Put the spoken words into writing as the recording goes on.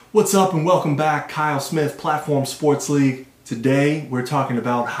What's up and welcome back, Kyle Smith, Platform Sports League. Today we're talking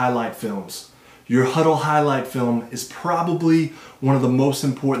about highlight films. Your Hudl highlight film is probably one of the most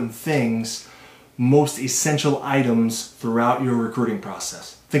important things, most essential items throughout your recruiting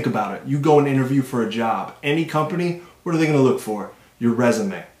process. Think about it. You go and interview for a job. Any company, what are they going to look for? Your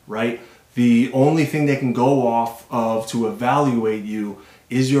resume, right? The only thing they can go off of to evaluate you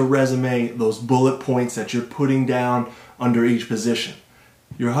is your resume, those bullet points that you're putting down under each position.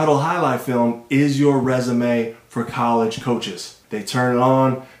 Your Hudl highlight film is your resume for college coaches. They turn it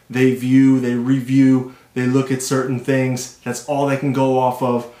on, they view, they review, they look at certain things. That's all they can go off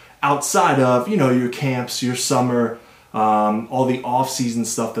of outside of, your camps, your summer, all the off-season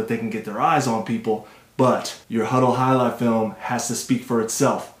stuff that they can get their eyes on people. But your Hudl highlight film has to speak for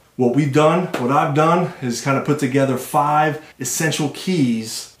itself. What I've done is kind of put together 5 essential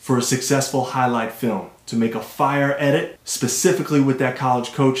keys for a successful highlight film to make a fire edit specifically with that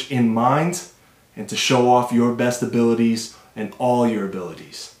college coach in mind and to show off your best abilities and all your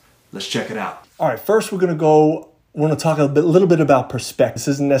abilities. Let's check it out. All right, first we're going to talk a little bit about perspective. This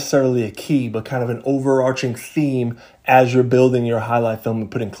isn't necessarily a key, but kind of an overarching theme as you're building your highlight film and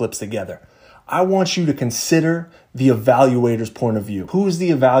putting clips together. I want you to consider the evaluator's point of view. Who's the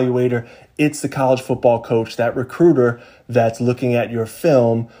evaluator? It's the college football coach, that recruiter that's looking at your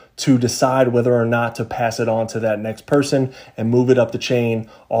film to decide whether or not to pass it on to that next person and move it up the chain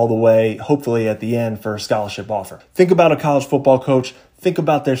all the way, hopefully at the end for a scholarship offer. Think about a college football coach. Think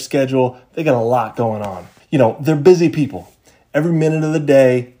about their schedule. They got a lot going on. They're busy people. Every minute of the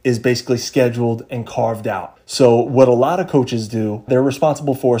day is basically scheduled and carved out. So what a lot of coaches do, they're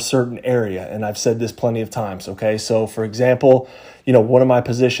responsible for a certain area. And I've said this plenty of times, okay? So for example, one of my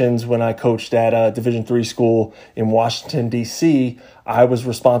positions when I coached at a Division III school in Washington, D.C., I was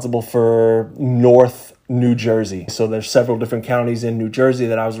responsible for North New Jersey. So there's several different counties in New Jersey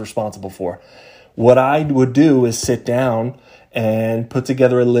that I was responsible for. What I would do is sit down and put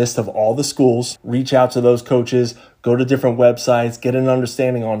together a list of all the schools, reach out to those coaches, go to different websites, get an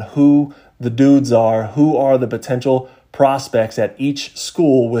understanding on who the dudes are, who are the potential prospects at each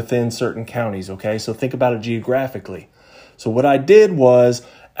school within certain counties, okay? So think about it geographically. So what I did was,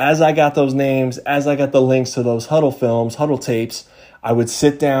 as I got those names, as I got the links to those Hudl films, Hudl tapes, I would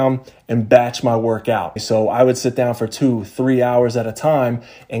sit down and batch my work out. So I would sit down for 2-3 hours at a time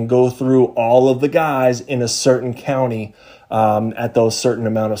and go through all of the guys in a certain county at those certain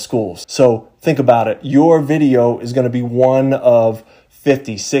amount of schools. So think about it. Your video is going to be one of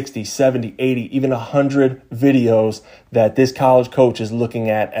 50, 60, 70, 80, even 100 videos that this college coach is looking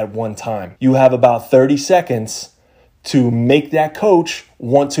at one time. You have about 30 seconds to make that coach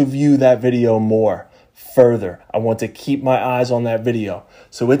want to view that video more. Further, I want to keep my eyes on that video.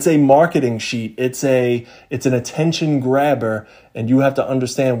 So it's a marketing sheet. It's an attention grabber, and you have to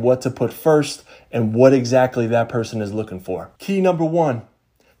understand what to put first and what exactly that person is looking for. Key number 1,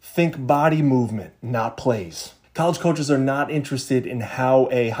 think body movement, not plays. College coaches are not interested in how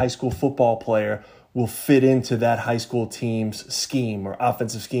a high school football player will fit into that high school team's scheme or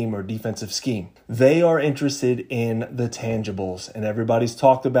offensive scheme or defensive scheme. They are interested in the tangibles, and everybody's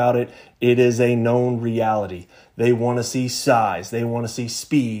talked about it. It is a known reality. They want to see size. They want to see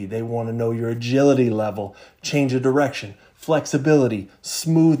speed. They want to know your agility level, change of direction, flexibility,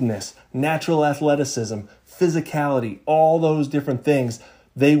 smoothness, natural athleticism, physicality, all those different things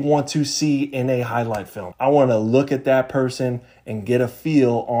they want to see in a highlight film. I want to look at that person and get a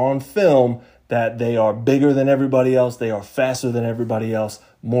feel on film that they are bigger than everybody else, they are faster than everybody else,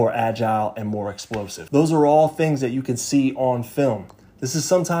 more agile and more explosive. Those are all things that you can see on film. This is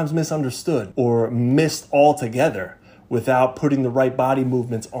sometimes misunderstood or missed altogether without putting the right body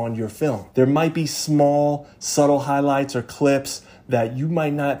movements on your film. There might be small, subtle highlights or clips that you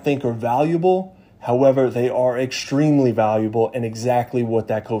might not think are valuable. However, they are extremely valuable and exactly what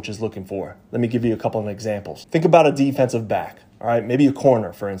that coach is looking for. Let me give you a couple of examples. Think about a defensive back. All right, maybe a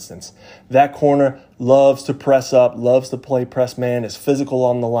corner, for instance. That corner loves to press up, loves to play press man, is physical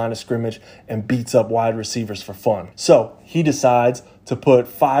on the line of scrimmage, and beats up wide receivers for fun. So he decides to put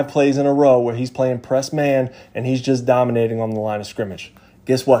 5 plays in a row where he's playing press man and he's just dominating on the line of scrimmage.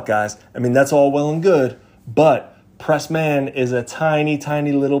 Guess what, guys? That's all well and good, but press man is a tiny,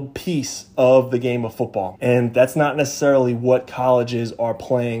 tiny little piece of the game of football. And that's not necessarily what colleges are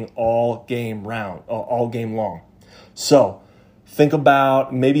playing all game long. So think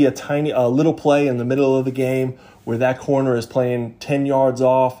about maybe a little play in the middle of the game where that corner is playing 10 yards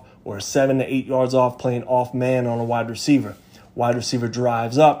off or 7 to 8 yards off, playing off man on a wide receiver. Wide receiver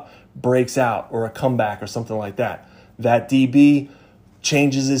drives up, breaks out, or a comeback or something like that. That DB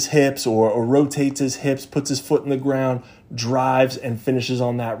changes his hips or rotates his hips, puts his foot in the ground, drives, and finishes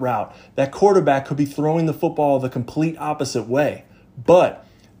on that route. That quarterback could be throwing the football the complete opposite way. But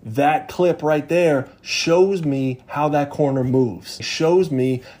that clip right there shows me how that corner moves. It shows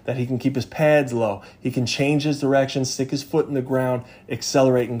me that he can keep his pads low. He can change his direction, stick his foot in the ground,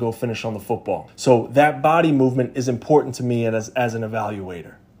 accelerate, and go finish on the football. So that body movement is important to me as an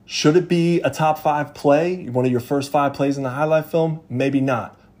evaluator. Should it be a top 5 play, one of your first 5 plays in the highlight film? Maybe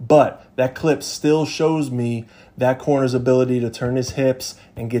not. But that clip still shows me that corner's ability to turn his hips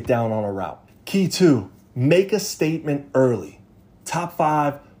and get down on a route. Key 2, make a statement early. Top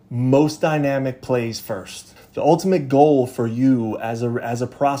 5 most dynamic plays first. The ultimate goal for you as a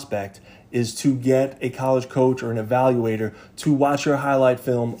prospect is to get a college coach or an evaluator to watch your highlight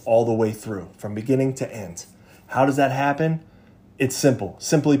film all the way through, from beginning to end. How does that happen? It's simple.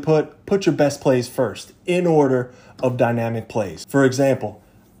 Simply put your best plays first in order of dynamic plays. For example,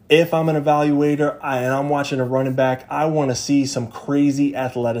 if I'm an evaluator and I'm watching a running back, I want to see some crazy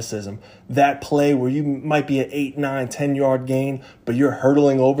athleticism. That play where you might be an 8, 9, 10-yard gain, but you're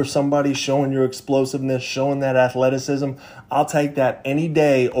hurdling over somebody, showing your explosiveness, showing that athleticism. I'll take that any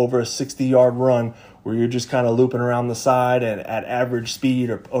day over a 60-yard run where you're just kind of looping around the side and at average speed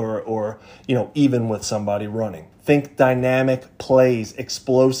or even with somebody running. Think dynamic plays,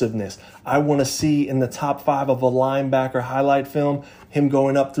 explosiveness. I want to see in the top 5 of a linebacker highlight film him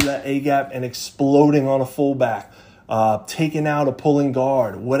going up through that A-gap and exploding on a fullback, taking out a pulling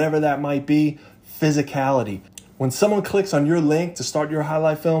guard, whatever that might be, physicality. When someone clicks on your link to start your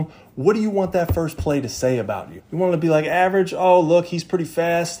highlight film, what do you want that first play to say about you? You want it to be like average? Oh, look, he's pretty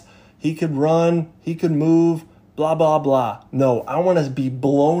fast. He could run. He could move. Blah, blah, blah. No, I want to be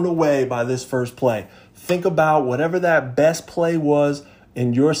blown away by this first play. Think about whatever that best play was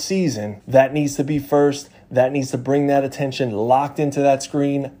in your season. That needs to be first. That needs to bring that attention locked into that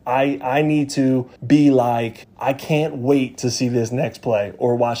screen. I need to be like, I can't wait to see this next play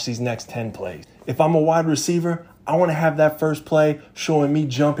or watch these next 10 plays. If I'm a wide receiver, I want to have that first play showing me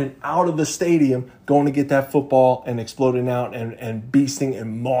jumping out of the stadium, going to get that football and exploding out and beasting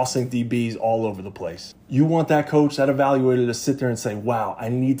and mossing DBs all over the place. You want that coach, that evaluator to sit there and say, wow, I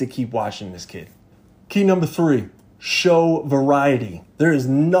need to keep watching this kid. Key number 3, show variety. There is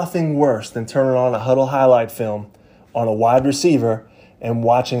nothing worse than turning on a huddle highlight film on a wide receiver and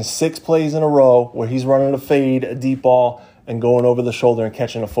watching 6 plays in a row where he's running a fade, a deep ball, and going over the shoulder and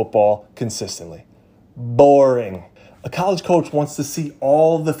catching a football consistently. Boring. A college coach wants to see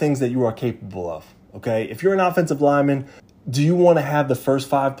all the things that you are capable of, okay? If you're an offensive lineman, do you want to have the first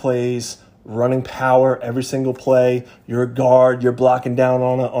 5 plays running power every single play? You're a guard, you're blocking down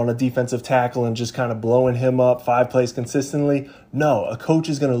on a defensive tackle and just kind of blowing him up 5 plays consistently? No, a coach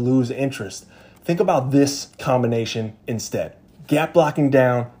is going to lose interest. Think about this combination instead. Gap blocking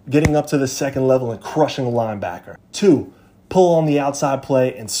down, getting up to the second level and crushing a linebacker. 2, pull on the outside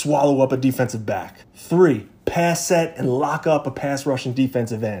play and swallow up a defensive back. 3, pass set and lock up a pass rushing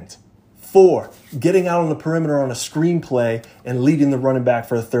defensive end. 4, getting out on the perimeter on a screen play and leading the running back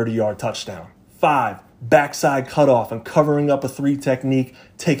for a 30-yard touchdown. 5, backside cutoff and covering up a 3 technique,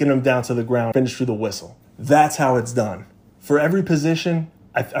 taking them down to the ground, finish through the whistle. That's how it's done. For every position,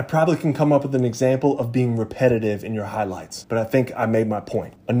 I probably can come up with an example of being repetitive in your highlights, but I think I made my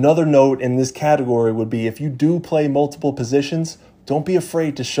point. Another note in this category would be if you do play multiple positions, don't be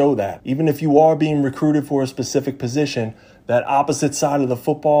afraid to show that. Even if you are being recruited for a specific position, that opposite side of the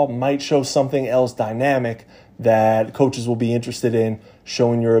football might show something else dynamic that coaches will be interested in,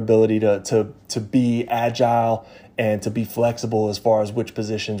 showing your ability to be agile and to be flexible as far as which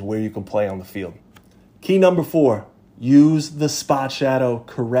positions, where you can play on the field. Key number 4, use the spot shadow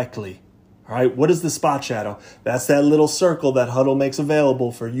correctly. All right, what is the spot shadow? That's that little circle that Hudl makes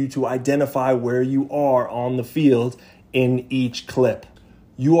available for you to identify where you are on the field in each clip.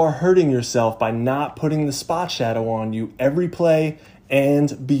 You are hurting yourself by not putting the spot shadow on you every play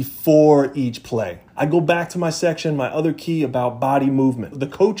and before each play. I go back to my section, my other key about body movement. The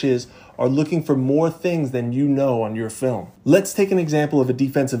coaches are looking for more things than you know on your film. Let's take an example of a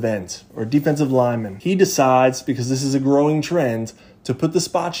defensive end or defensive lineman. He decides, because this is a growing trend, to put the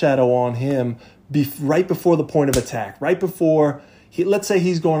spot shadow on him right before the point of attack, right before let's say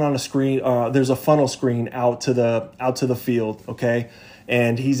he's going on a screen. There's a funnel screen out to the field, okay,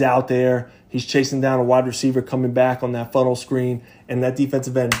 and he's out there. He's chasing down a wide receiver coming back on that funnel screen, and that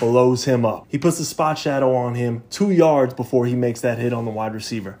defensive end blows him up. He puts the spot shadow on him 2 yards before he makes that hit on the wide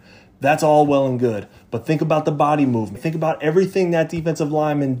receiver. That's all well and good, but think about the body movement. Think about everything that defensive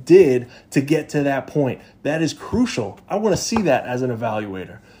lineman did to get to that point. That is crucial. I want to see that as an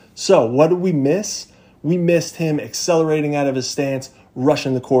evaluator. So what did we miss? We missed him accelerating out of his stance,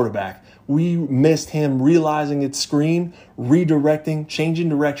 rushing the quarterback. We missed him realizing it's screen, redirecting, changing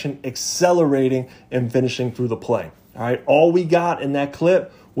direction, accelerating, and finishing through the play. All right. All we got in that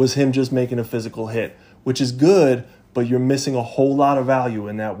clip was him just making a physical hit, which is good, but you're missing a whole lot of value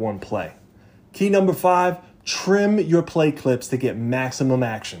in that one play. Key number 5, trim your play clips to get maximum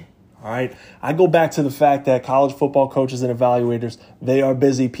action. All right. I go back to the fact that college football coaches and evaluators, they are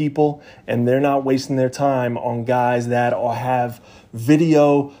busy people and they're not wasting their time on guys that have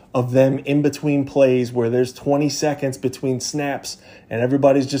video of them in between plays where there's 20 seconds between snaps and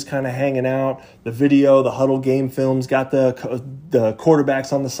everybody's just kind of hanging out. The video, the huddle game films got the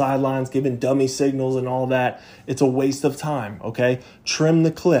quarterbacks on the sidelines giving dummy signals and all that. It's a waste of time. Okay. Trim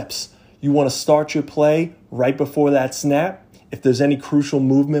the clips. You want to start your play right before that snap. If there's any crucial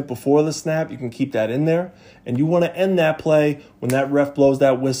movement before the snap, you can keep that in there. And you want to end that play when that ref blows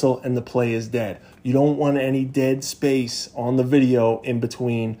that whistle and the play is dead. You don't want any dead space on the video in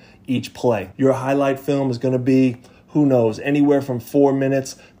between each play. Your highlight film is going to be, who knows, anywhere from 4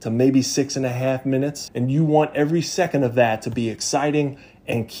 minutes to maybe 6.5 minutes. And you want every second of that to be exciting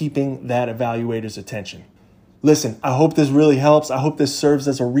and keeping that evaluator's attention. Listen, I hope this really helps. I hope this serves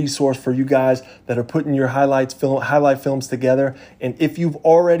as a resource for you guys that are putting your highlight films together. And if you've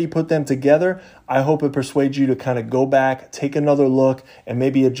already put them together, I hope it persuades you to kind of go back, take another look, and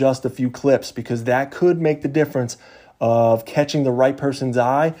maybe adjust a few clips, because that could make the difference of catching the right person's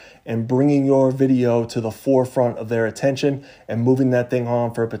eye and bringing your video to the forefront of their attention and moving that thing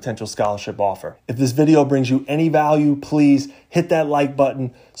on for a potential scholarship offer. If this video brings you any value, please hit that like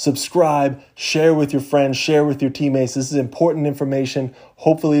button, subscribe, share with your friends, share with your teammates. This is important information.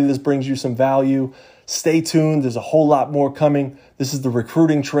 Hopefully this brings you some value. Stay tuned. There's a whole lot more coming. This is the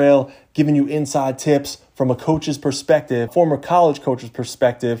Recruiting Trail, giving you inside tips from a coach's perspective, former college coach's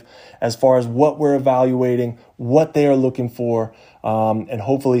perspective, as far as what we're evaluating, what they are looking for, and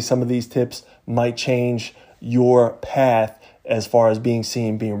hopefully some of these tips might change your path as far as being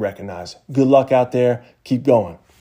seen, being recognized. Good luck out there. Keep going.